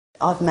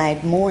I've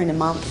made more in a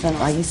month than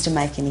I used to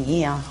make in a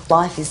year.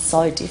 Life is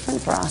so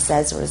different for us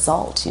as a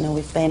result. You know,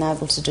 we've been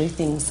able to do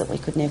things that we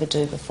could never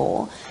do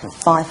before.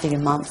 5-figure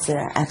months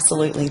are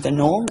absolutely the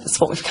norm. It's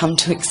what we've come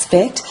to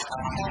expect.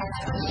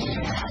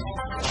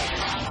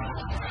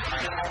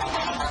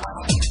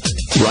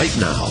 Right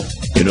now,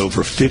 in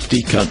over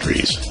 50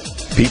 countries,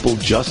 people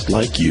just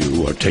like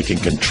you are taking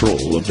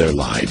control of their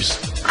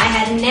lives. I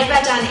had never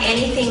done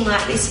anything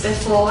like this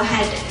before,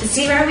 had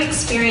zero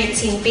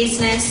experience in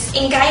business,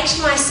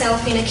 engaged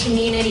myself in a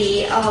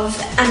community of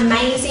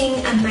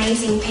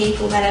amazing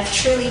people that have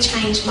truly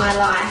changed my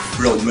life.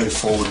 Really move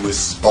forward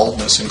with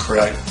boldness and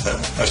create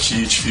a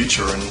huge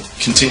future and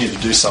continue to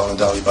do so on a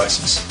daily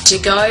basis. To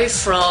go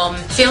from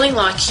feeling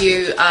like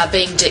you are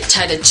being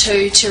dictated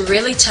to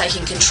really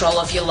taking control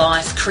of your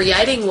life,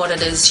 creating what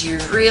it is you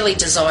really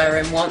desire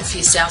and want for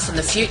yourself in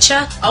the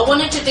future. I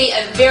wanted to be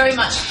a very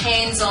much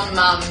hands-on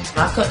mum.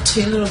 I've got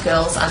 2 little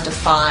girls under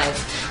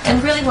 5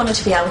 and really wanted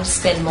to be able to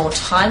spend more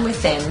time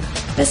with them,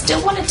 but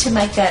still wanted to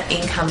make that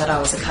income that I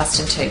was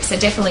accustomed to, so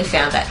definitely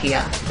found that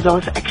here. I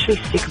was actually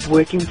sick of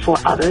working for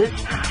others,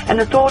 and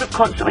the thought of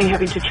constantly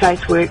having to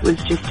chase work was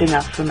just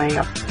enough for me.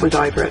 I was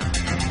over it.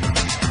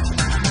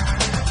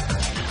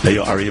 They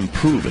are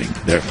improving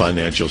their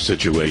financial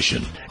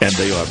situation, and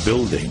they are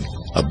building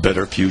a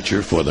better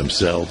future for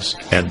themselves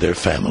and their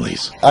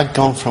families. I'd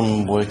gone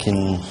from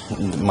working,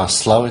 my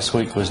slowest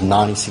week was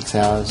 96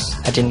 hours.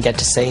 I didn't get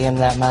to see him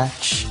that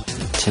much.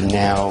 To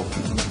now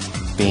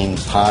being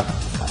part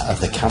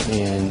of the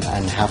company and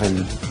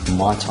having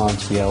my time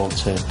to be able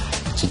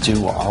to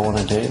do what I want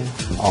to do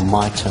on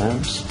my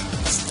terms,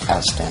 it's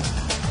outstanding.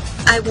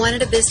 I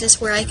wanted a business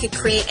where I could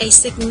create a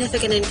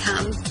significant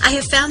income. I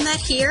have found that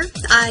here.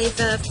 I've,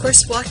 of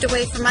course, walked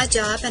away from my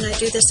job, and I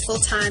do this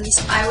full-time.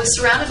 I was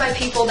surrounded by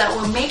people that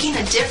were making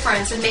a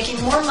difference and making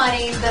more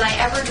money than I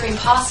ever dreamed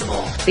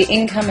possible. The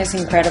income is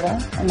incredible,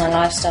 and my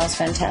lifestyle's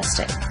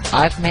fantastic.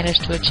 I've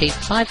managed to achieve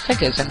 5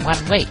 figures in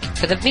 1 week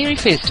for the very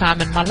first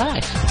time in my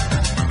life.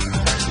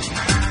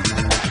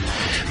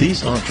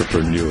 These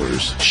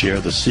entrepreneurs share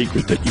the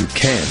secret that you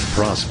can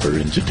prosper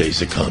in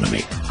today's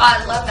economy.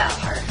 I love that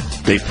part.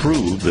 They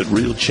prove that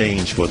real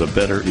change for the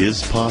better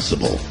is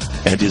possible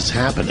and is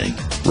happening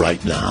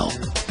right now.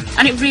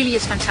 And it really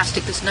is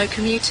fantastic. There's no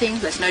commuting,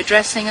 there's no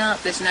dressing up,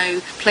 there's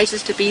no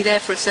places to be there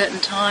for a certain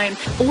time.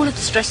 All of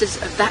the stresses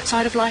of that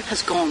side of life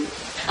has gone.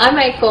 I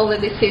make all the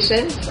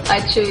decisions. I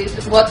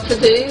choose what to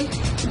do,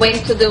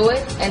 when to do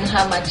it, and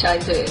how much I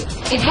do it.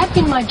 It had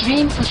been my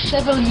dream for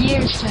several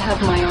years to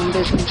have my own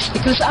business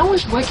because I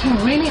was working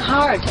really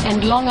hard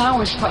and long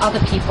hours for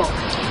other people.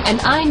 And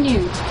I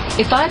knew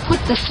if I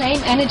put the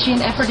same energy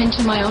and effort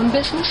into my own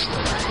business,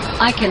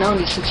 I can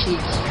only succeed.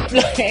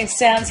 It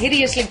sounds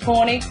hideously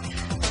corny,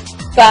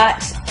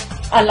 but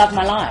I love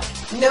my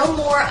life. No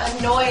more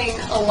annoying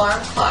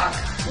alarm clock.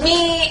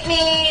 Me.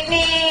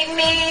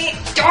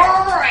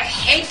 I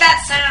hate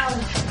that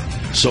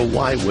sound. So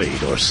why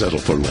wait or settle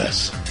for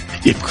less?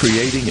 If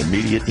creating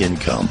immediate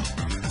income,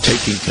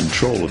 taking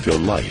control of your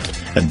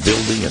life, and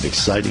building an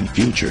exciting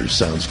future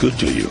sounds good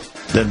to you,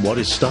 then what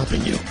is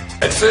stopping you?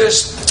 At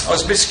first, I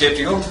was a bit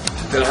sceptical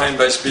that a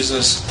home-based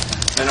business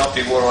may not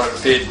be what I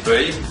appeared to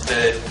be,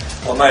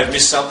 that I may have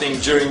missed something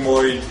during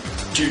my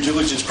due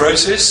diligence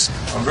process.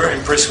 I'm very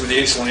impressed with the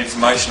excellent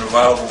information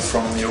available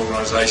from the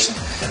organisation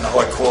and the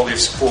high quality of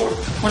support.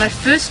 When I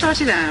first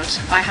started out,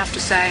 I have to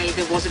say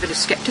there was a bit of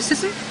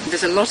scepticism.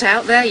 There's a lot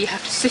out there, you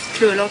have to sift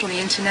through a lot on the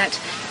internet.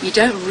 You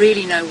don't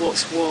really know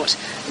what's what.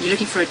 You're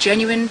looking for a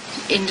genuine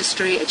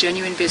industry, a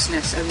genuine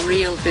business, a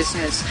real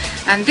business.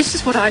 And this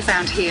is what I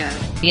found here.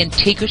 The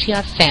integrity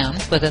I've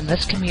found within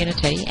this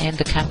community and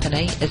the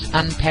company is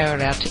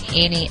unparalleled to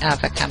any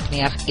other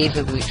company I've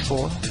ever worked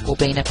for or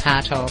been a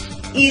part of.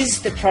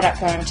 Is the product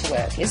going to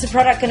work? Is the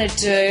product going to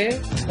do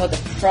what the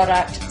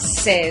product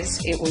says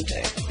it will do?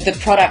 The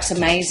product's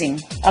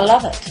amazing. I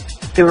love it.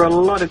 There are a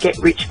lot of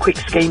get-rich-quick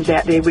schemes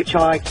out there which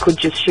I could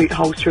just shoot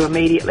holes through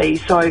immediately.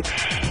 So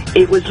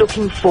it was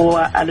looking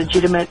for a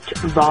legitimate,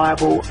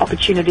 viable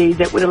opportunity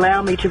that would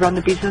allow me to run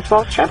the business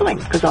whilst travelling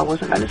because I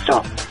wasn't going to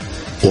stop.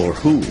 Or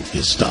who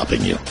is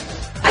stopping you?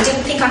 I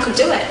didn't think I could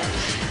do it.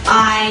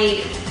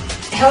 I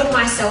held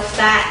myself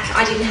back.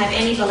 I didn't have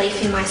any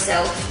belief in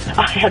myself.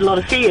 I had a lot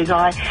of fears.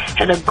 I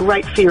had a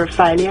great fear of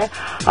failure.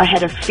 I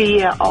had a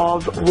fear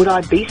of would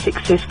I be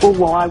successful?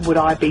 Why would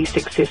I be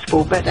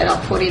successful? But that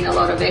I'll put in a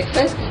lot of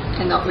effort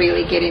and not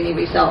really get any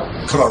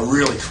results. Could I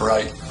really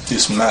create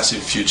this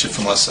massive future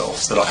for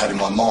myself that I had in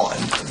my mind,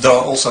 that I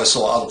also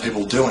saw other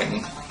people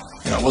doing?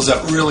 You know, was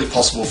that really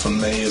possible for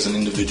me as an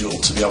individual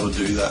to be able to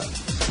do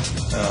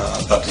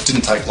that? But it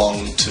didn't take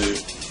long to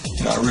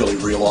I really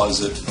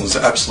realised that it was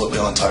absolutely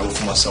on the table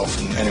for myself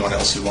and anyone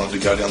else who wanted to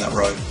go down that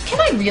road. Can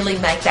I really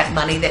make that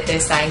money that they're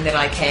saying that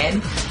I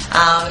can?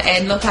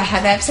 And look, I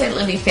have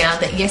absolutely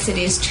found that yes, it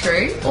is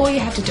true. All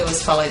you have to do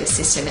is follow the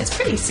system. It's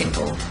pretty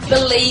simple.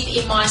 Believe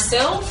in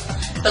myself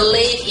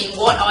believe in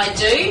what I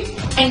do,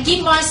 and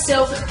give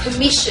myself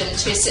permission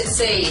to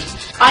succeed.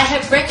 I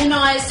have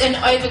recognised and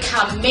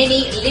overcome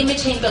many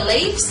limiting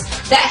beliefs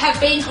that have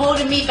been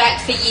holding me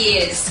back for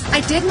years.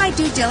 I did my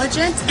due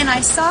diligence and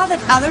I saw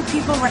that other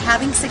people were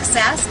having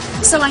success,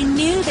 so I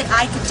knew that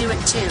I could do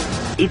it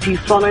too. If you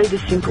follow the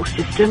simple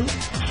system,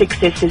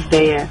 success is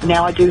there.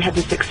 Now I do have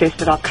the success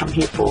that I've come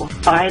here for.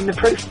 I am the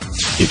proof.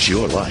 It's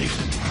your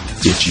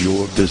life, it's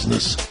your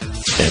business,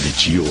 and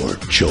it's your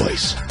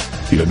choice.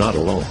 You're not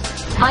alone.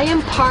 I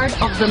am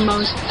part of the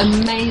most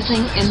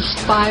amazing,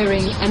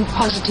 inspiring, and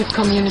positive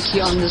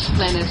community on this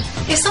planet.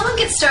 If someone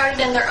gets started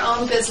in their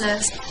own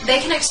business, they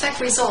can expect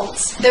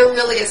results. There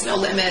really is no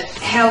limit.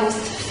 Health,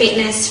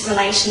 fitness,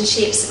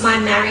 relationships. My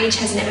marriage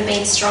has never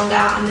been stronger.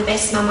 I'm the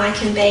best mum I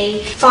can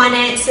be.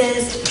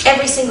 Finances,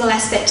 every single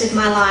aspect of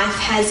my life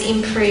has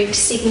improved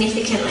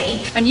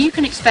significantly. And you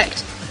can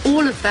expect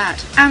all of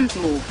that and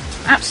more.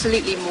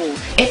 Absolutely more.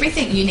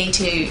 Everything you need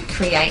to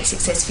create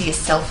success for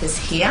yourself is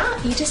here.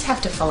 You just have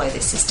to follow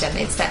the system.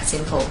 It's that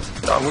simple.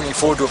 I'm looking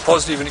forward to a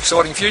positive and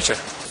exciting future.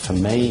 For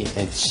me,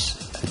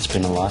 it's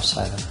been a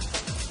lifesaver.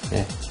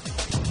 Yeah.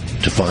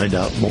 To find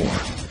out more,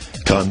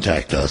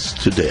 contact us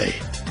today.